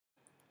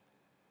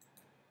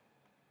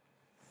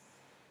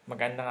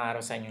Magandang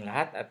araw sa inyong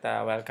lahat at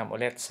welcome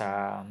ulit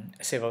sa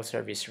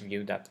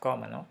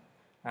civilservicereview.com.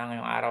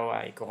 Ngayong araw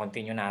ay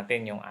i-continue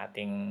natin yung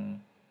ating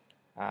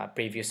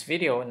previous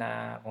video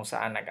na kung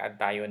saan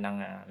nag-add tayo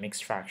ng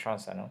mixed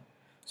fractions.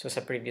 So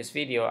sa previous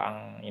video,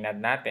 ang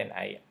in-add natin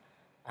ay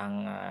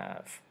ang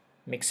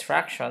mixed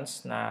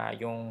fractions na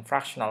yung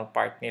fractional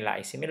part nila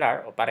ay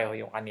similar o pareho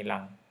yung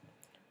kanilang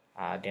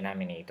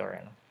denominator.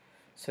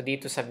 So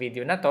dito sa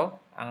video na to,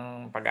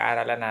 ang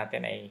pag-aaralan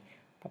natin ay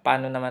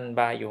paano naman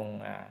ba yung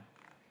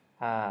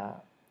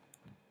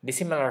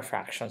dissimilar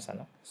fractions.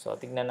 So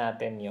tignan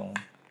natin yung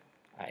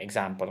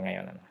example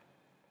ngayon.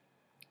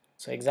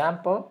 So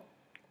example,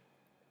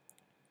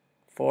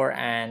 4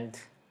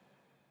 and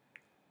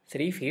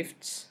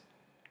 3/5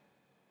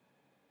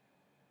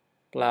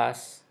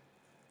 plus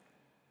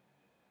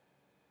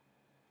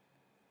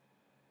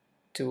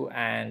 2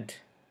 and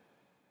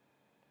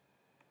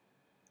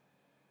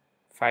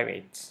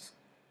 5/8.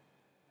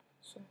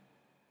 So,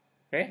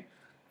 okay?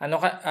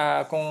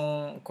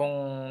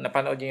 Kung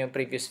napanood niyo yung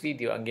previous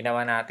video, ang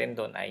ginawa natin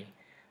doon ay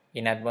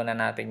in-add muna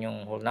natin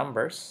yung whole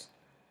numbers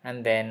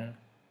and then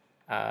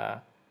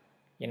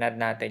in-add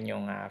natin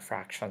yung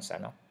fractions.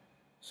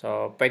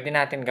 So, pwede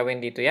natin gawin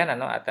dito yan,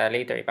 at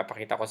later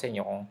ipapakita ko sa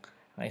inyo kung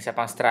ang isa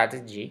pang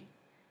strategy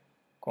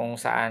kung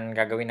saan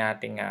gagawin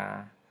nating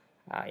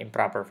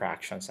improper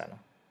fractions.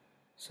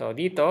 So,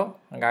 dito,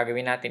 ang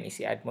gagawin natin is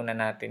i-add muna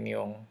natin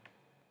yung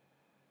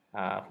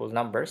whole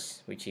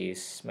numbers, which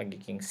is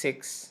magiging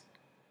 6.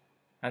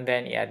 And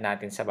then, i-add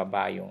natin sa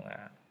baba yung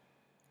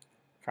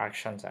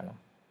fractions.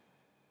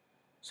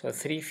 So,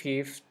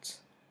 3/5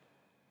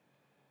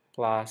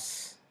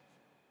 plus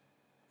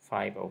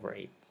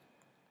 5/8.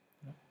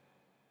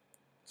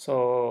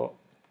 So,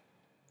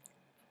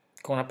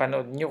 kung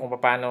napanood nyo kung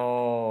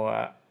paano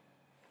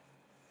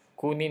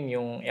kunin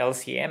yung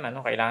LCM,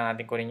 kailangan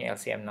natin kunin yung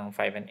LCM ng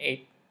 5 and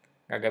 8.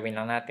 Gagawin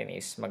lang natin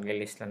is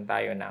maglilist lang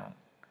tayo ng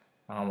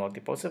mga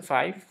multiples of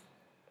 5.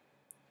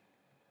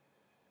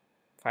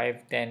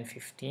 5, 10,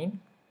 15,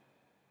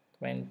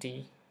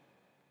 20,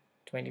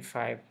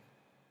 25,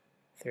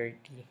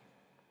 30,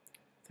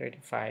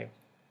 35,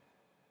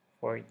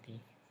 40,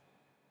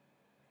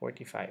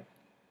 45,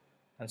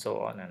 and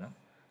so on.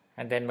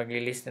 And then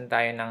maglilist din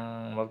tayo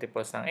ng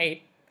multiples ng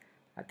 8.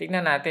 At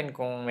tignan natin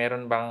kung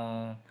meron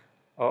bang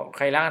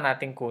kailangan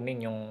natin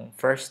kunin yung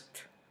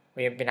first o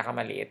yung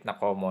pinakamaliit na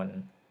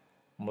common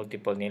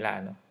multiple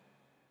nila.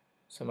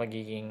 So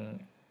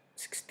magiging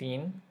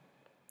 16,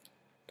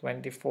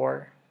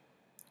 24,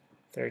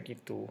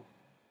 32,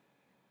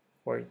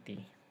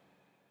 40,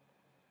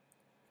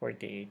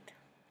 48,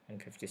 and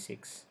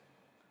 56,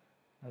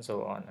 and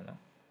so on.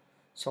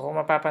 So kung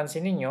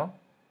mapapansin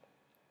ninyo,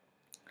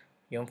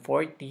 yung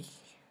 40,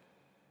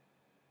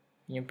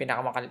 yung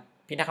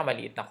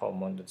pinakamaliit na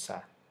common dun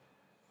sa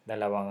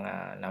dalawang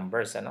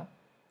numbers.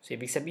 So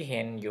ibig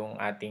sabihin, yung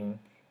ating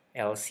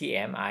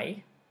LCM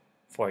ay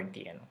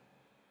 40.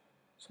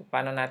 So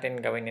paano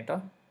natin gawin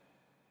ito?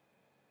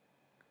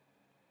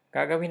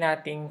 Gagawin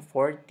nating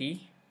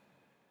 40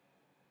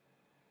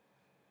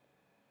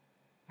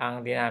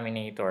 ang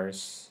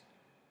denominators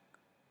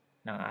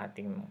ng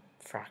ating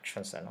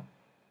fractions.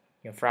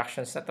 Yung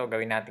fractions na to,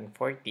 gawin nating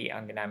 40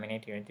 ang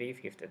denominator yung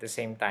 3/5. At the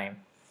same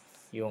time,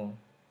 yung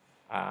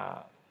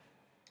 5/8.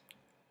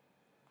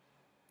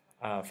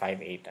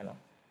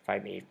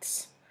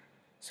 5/8.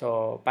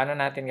 So, paano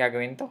natin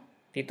gagawin to?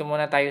 Dito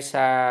muna tayo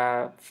sa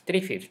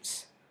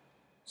 3/5.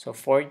 So,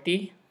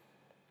 40.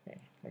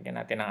 Okay, lagyan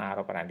natin ng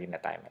arrow para hindi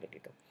na tayo mali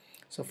dito.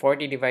 So,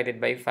 40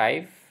 divided by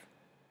 5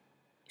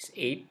 is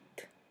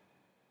 8.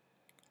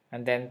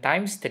 And then,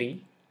 times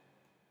 3,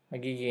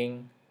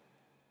 magiging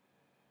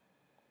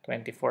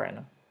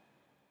 24.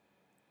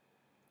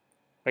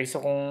 Okay,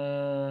 so kung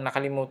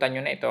nakalimutan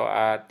nyo na ito,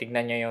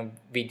 tignan nyo yung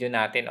video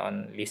natin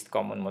on least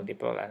common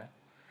multiple.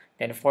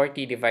 Then,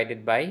 40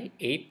 divided by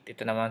 8.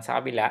 Ito naman sa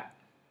kabila.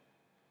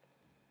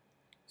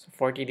 So,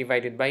 40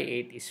 divided by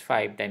 8 is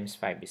 5 times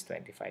 5 is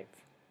 25.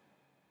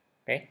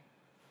 Okay?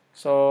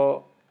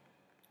 So,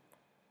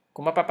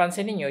 kung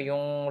mapapansin niyo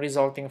yung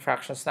resulting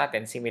fractions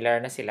natin, similar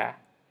na sila.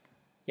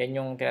 Yan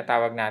yung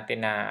tinatawag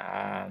natin na,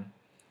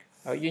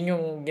 yun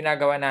yung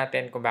ginagawa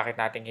natin kung bakit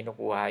natin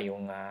kinukuha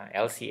yung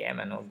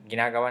LCM.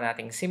 Ginagawa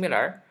nating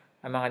similar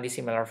ang mga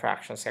dissimilar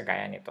fractions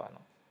kagaya nito.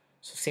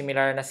 So,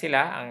 similar na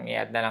sila. Ang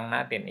i-add na lang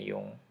natin ay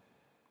yung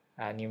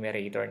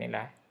numerator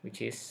nila, which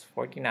is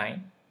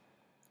 49.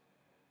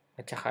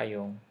 At saka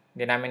yung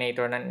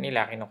denominator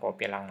nila,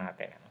 kinukopya lang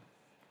natin.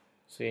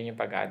 So, yun yung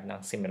pag-add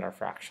ng similar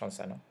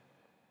fractions.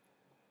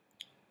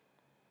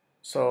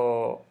 So,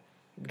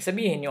 ibig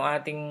sabihin, yung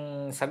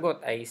ating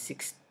sagot ay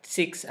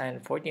 6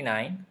 and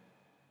 49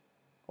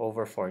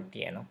 over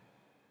 40.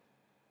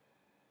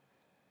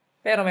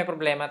 Pero may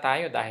problema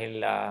tayo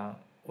dahil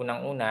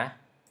unang-una,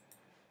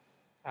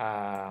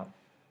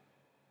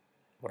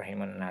 burahin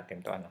muna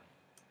natin to.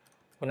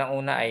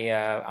 Unang-una ay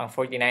ang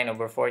 49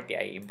 over 40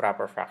 ay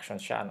improper fraction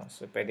siya.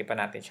 So, pwede pa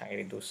natin siyang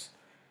i-reduce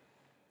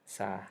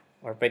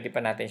or pwede pa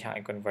natin siyang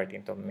i-convert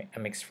into a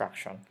mixed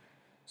fraction.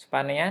 So,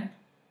 paano yan?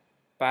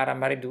 para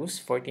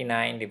ma-reduce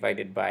 49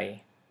 divided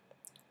by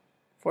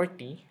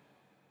 40.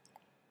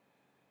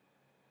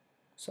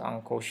 So,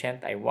 ang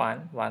quotient ay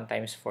 1. 1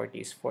 times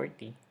 40 is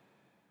 40.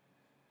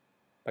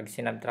 Pag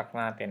sinabtract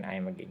natin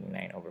ay magiging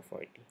 9 over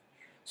 40.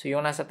 So,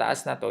 yung nasa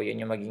taas na to, yun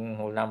yung magiging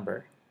whole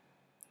number.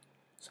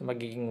 So,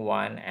 magiging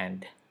 1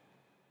 and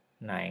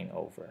 9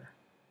 over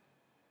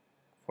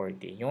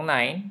 40. Yung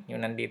 9,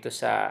 yung nandito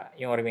sa,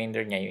 yung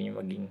remainder niya, yun yung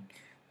magiging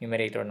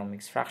numerator ng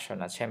mixed fraction.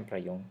 At syempre,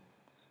 yung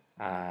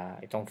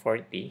itong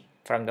 40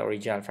 from the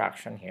original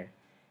fraction here,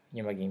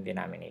 yun yung magiging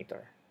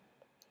denominator.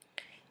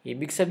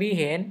 Ibig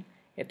sabihin,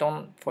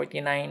 itong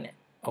 49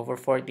 over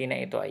 40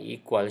 na ito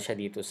ay equal siya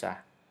dito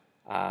sa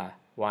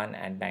 1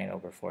 and 9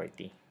 over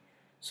 40.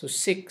 So,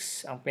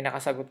 6, ang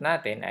pinakasagot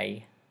natin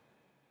ay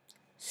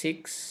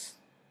 6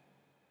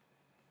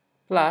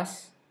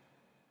 plus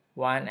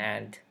 1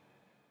 and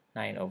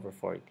 9 over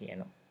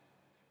 40. Ano?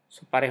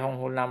 So, parehong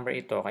whole number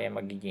ito, kaya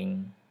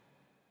magiging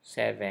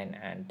 7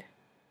 and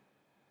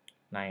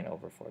 9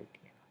 over 40.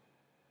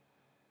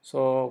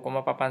 So, kung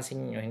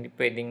mapapansin niyo, hindi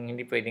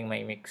pwedeng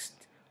may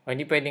mixed o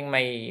hindi pwedeng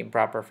may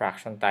improper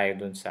fraction tayo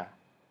dun sa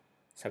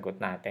sagot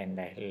natin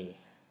dahil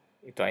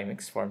ito ay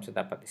mixed form, so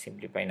dapat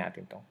i-simplify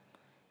natin tong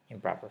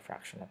improper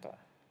fraction na to.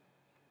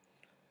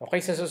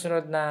 Okay, sa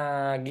susunod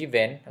na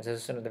sa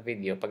susunod na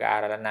video,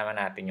 pag-aaralan naman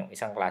natin yung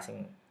isang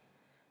klaseng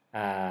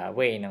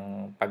way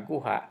ng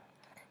pagkuha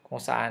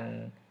kung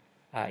saan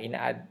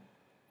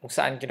kung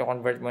saan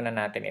kino-convert muna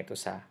natin ito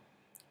sa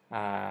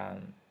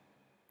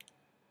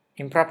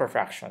improper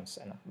fractions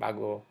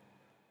bago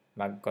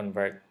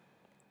mag-convert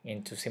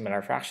into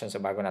similar fractions,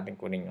 so bago natin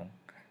kunin yung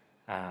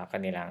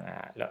kanilang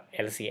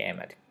LCM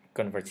at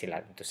convert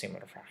sila into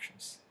similar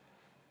fractions.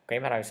 Okay,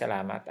 maraming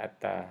salamat at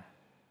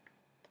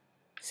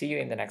see you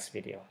in the next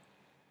video.